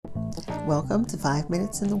Welcome to 5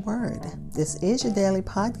 Minutes in the Word. This is your daily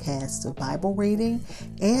podcast of Bible reading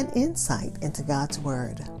and insight into God's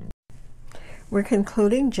Word. We're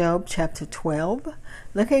concluding Job chapter 12,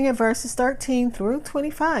 looking at verses 13 through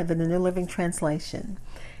 25 in the New Living Translation.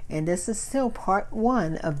 And this is still part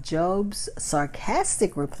 1 of Job's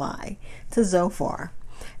sarcastic reply to Zophar.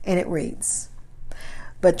 And it reads,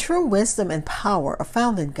 "But true wisdom and power are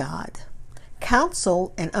found in God.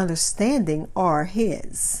 Counsel and understanding are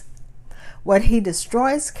His. What He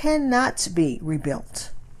destroys cannot be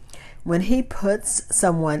rebuilt. When He puts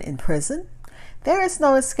someone in prison, there is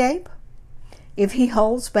no escape. If He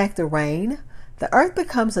holds back the rain, the earth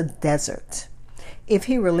becomes a desert. If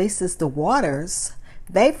He releases the waters,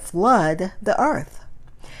 they flood the earth.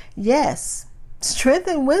 Yes, strength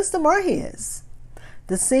and wisdom are His.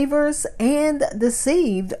 Deceivers and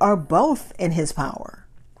deceived are both in His power.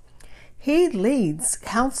 He leads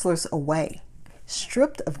counselors away,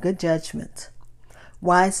 stripped of good judgment.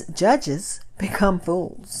 Wise judges become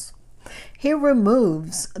fools. He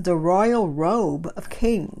removes the royal robe of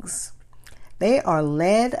kings. They are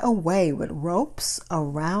led away with ropes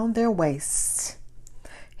around their waists.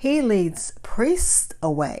 He leads priests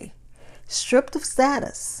away, stripped of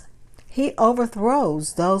status. He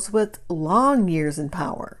overthrows those with long years in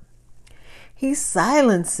power. He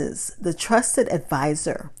silences the trusted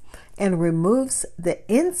advisor and removes the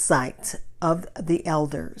insight of the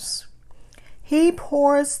elders. He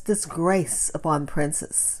pours disgrace upon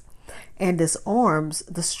princes and disarms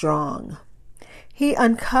the strong. He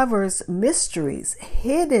uncovers mysteries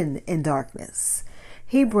hidden in darkness.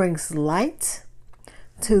 He brings light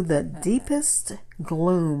to the deepest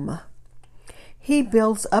gloom. He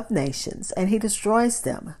builds up nations and He destroys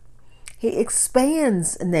them. He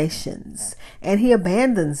expands nations and He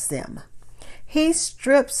abandons them. He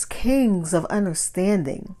strips kings of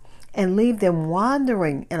understanding and leave them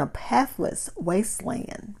wandering in a pathless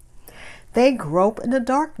wasteland. They grope in the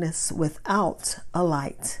darkness without a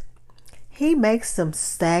light. He makes them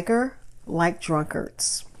stagger like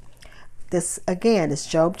drunkards." This again is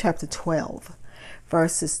Job chapter 12,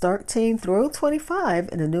 verses 13 through 25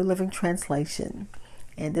 in the New Living Translation.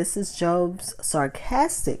 And this is Job's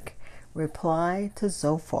sarcastic reply to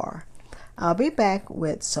Zophar. I'll be back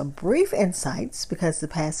with some brief insights because the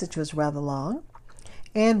passage was rather long,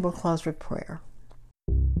 and we'll close with prayer.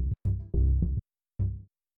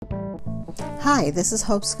 Hi, this is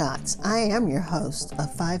Hope Scott. I am your host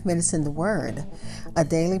of 5 Minutes in the Word, a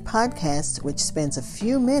daily podcast which spends a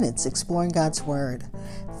few minutes exploring God's Word.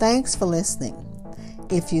 Thanks for listening.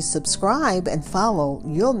 If you subscribe and follow,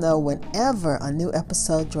 you'll know whenever a new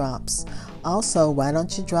episode drops. Also, why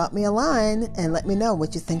don't you drop me a line and let me know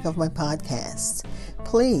what you think of my podcast?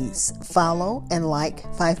 Please follow and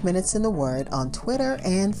like 5 Minutes in the Word on Twitter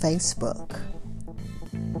and Facebook.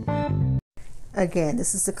 Again,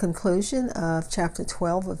 this is the conclusion of chapter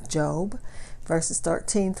 12 of Job, verses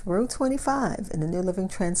 13 through 25 in the New Living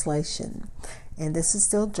Translation. And this is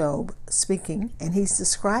still Job speaking, and he's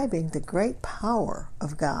describing the great power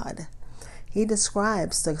of God. He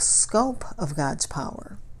describes the scope of God's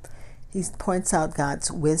power. He points out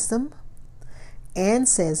God's wisdom and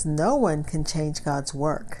says no one can change God's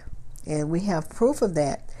work. And we have proof of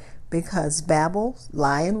that because Babel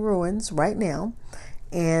lie in ruins right now,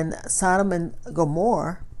 and Sodom and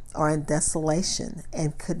Gomorrah are in desolation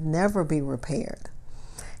and could never be repaired.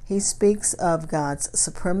 He speaks of God's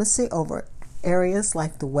supremacy over areas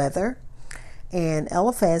like the weather, and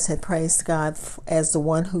Eliphaz had praised God as the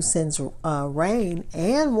one who sends rain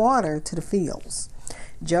and water to the fields.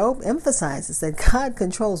 Job emphasizes that God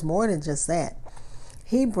controls more than just that.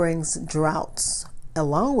 He brings droughts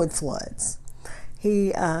along with floods.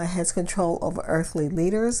 He has control over earthly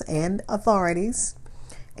leaders and authorities.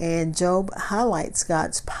 And Job highlights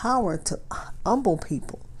God's power to humble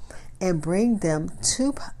people and bring them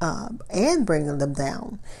down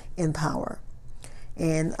in power.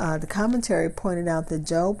 And the commentary pointed out that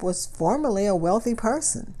Job was formerly a wealthy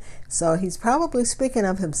person, so he's probably speaking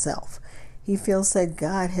of himself. He feels that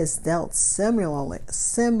God has dealt the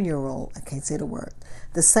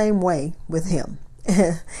same way with him.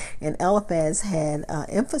 And Eliphaz had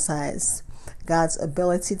emphasized God's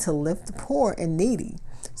ability to lift the poor and needy.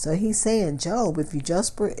 So he's saying, Job, if you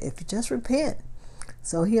just repent.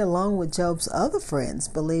 So he, along with Job's other friends,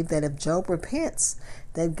 believe that if Job repents,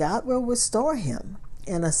 that God will restore him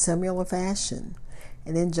in a similar fashion.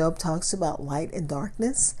 And then Job talks about light and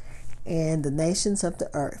darkness and the nations of the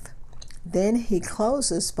earth. Then he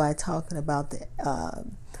closes by talking about the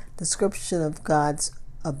description of God's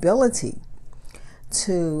ability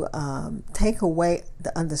to take away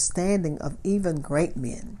the understanding of even great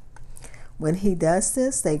men. When he does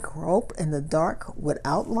this, they grope in the dark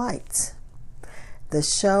without light.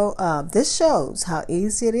 This shows how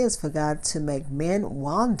easy it is for God to make men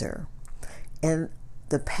wander in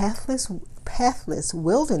the pathless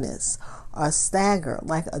wilderness or stagger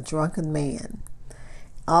like a drunken man.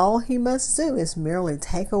 All he must do is merely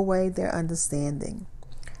take away their understanding,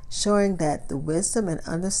 showing that the wisdom and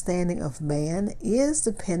understanding of man is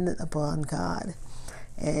dependent upon God.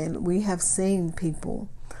 And we have seen people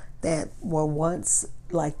that were once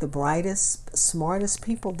like the brightest, smartest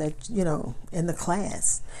people that, in the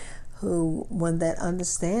class, who, when that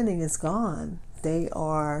understanding is gone,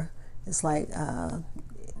 it's like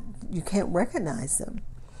you can't recognize them.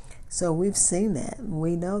 So we've seen that, and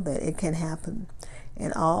we know that it can happen.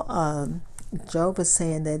 And Job is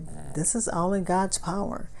saying that this is all in God's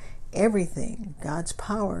power. Everything, God's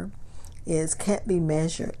power can't be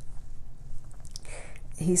measured.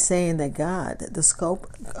 He's saying that the scope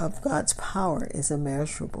of God's power is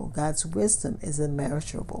immeasurable. God's wisdom is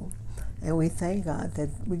immeasurable. And we thank God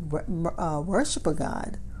that we worship a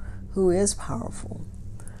God who is powerful.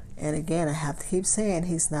 And again, I have to keep saying,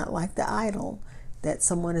 he's not like the idol that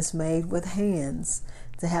someone has made with hands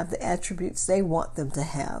to have the attributes they want them to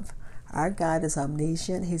have. Our God is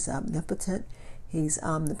omniscient. He's omnipotent. He's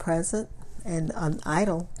omnipresent. And an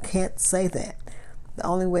idol can't say that. The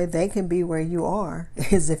only way they can be where you are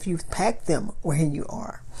is if you pack them where you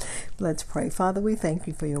are. Let's pray. Father, we thank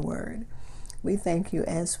you for your word. We thank you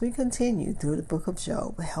as we continue through the book of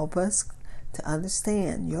Job. Help us to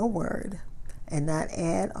understand your word and not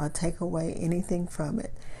add or take away anything from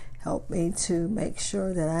it. Help me to make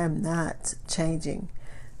sure that I am not changing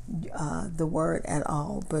the word at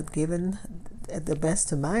all, but given at the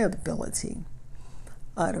best of my ability,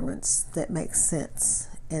 utterance that makes sense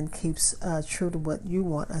and keeps true to what you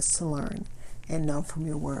want us to learn and know from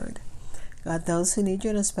your word. God, those who need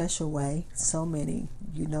you in a special way, so many,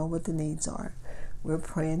 you know what the needs are. We're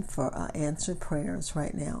praying for answered prayers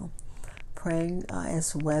right now. Praying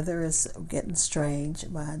as weather is getting strange.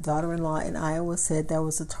 My daughter-in-law in Iowa said there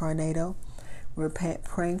was a tornado. We're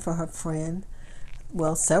praying for her friend,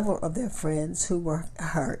 several of their friends who were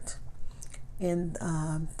hurt in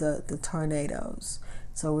the tornadoes.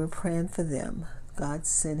 So we're praying for them. God,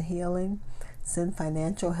 send healing, send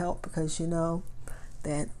financial help, because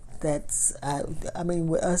that's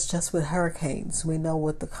with us, just with hurricanes, we know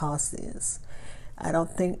what the cost is. I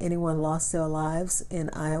don't think anyone lost their lives in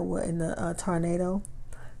Iowa in the tornado,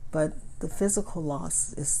 but the physical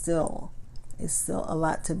loss is still a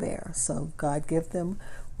lot to bear. So God, give them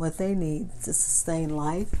what they need to sustain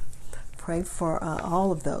life. Pray for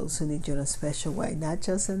all of those who need you in a special way, not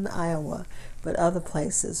just in Iowa, but other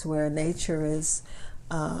places where nature is,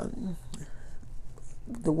 the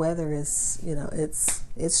weather is,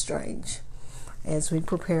 it's strange. As we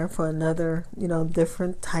prepare for another,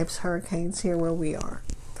 different types of hurricanes here where we are.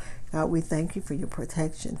 God, we thank you for your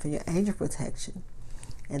protection, for your angel protection.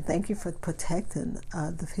 And thank you for protecting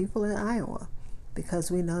the people in Iowa,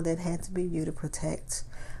 because we know that had to be you to protect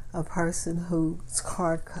a person whose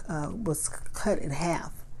car was cut in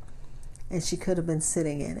half and she could have been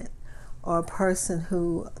sitting in it, or a person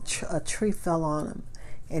who a tree fell on him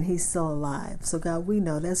and he's still alive. So God, we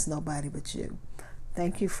know that's nobody but you.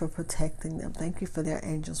 Thank you for protecting them. Thank you for their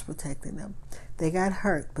angels protecting them. They got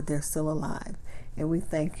hurt, but they're still alive. And we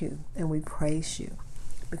thank you and we praise you,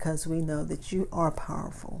 because we know that you are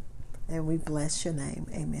powerful, and we bless your name.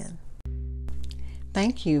 Amen.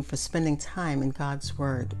 Thank you for spending time in God's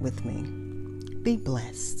Word with me. Be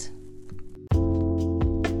blessed.